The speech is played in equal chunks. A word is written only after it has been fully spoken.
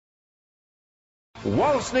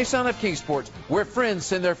Wallace Nissan of Kingsport, where friends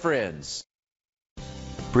send their friends.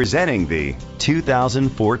 Presenting the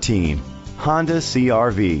 2014 Honda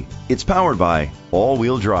CR-V. It's powered by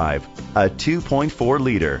all-wheel drive, a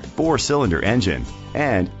 2.4-liter four-cylinder engine,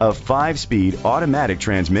 and a 5-speed automatic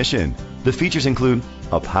transmission. The features include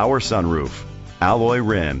a power sunroof, alloy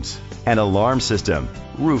rims, an alarm system,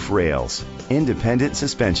 roof rails, independent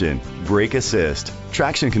suspension, brake assist,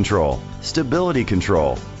 traction control, stability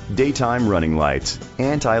control, daytime running lights,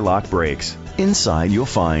 anti-lock brakes. Inside you'll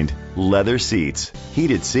find leather seats,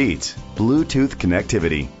 heated seats, Bluetooth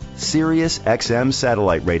connectivity, Sirius XM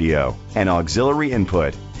satellite radio, an auxiliary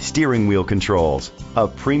input, steering wheel controls, a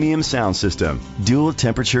premium sound system, dual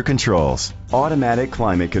temperature controls, automatic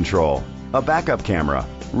climate control, a backup camera.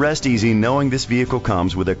 Rest easy knowing this vehicle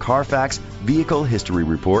comes with a Carfax Vehicle History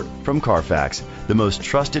Report from Carfax, the most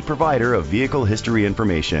trusted provider of vehicle history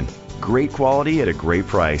information. Great quality at a great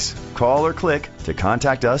price. Call or click to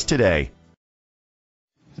contact us today.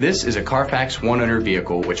 This is a Carfax one-owner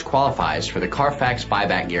vehicle which qualifies for the Carfax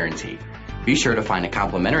buyback guarantee. Be sure to find a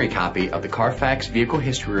complimentary copy of the Carfax Vehicle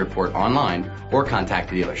History Report online or contact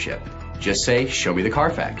the dealership. Just say, "Show me the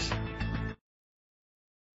Carfax."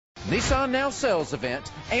 Nissan Now Sales Event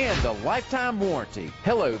and a lifetime warranty.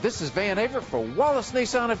 Hello, this is Van Averitt for Wallace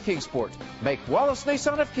Nissan of Kingsport. Make Wallace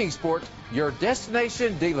Nissan of Kingsport your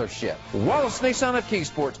destination dealership. Wallace Nissan of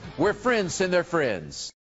Kingsport, where friends send their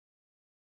friends.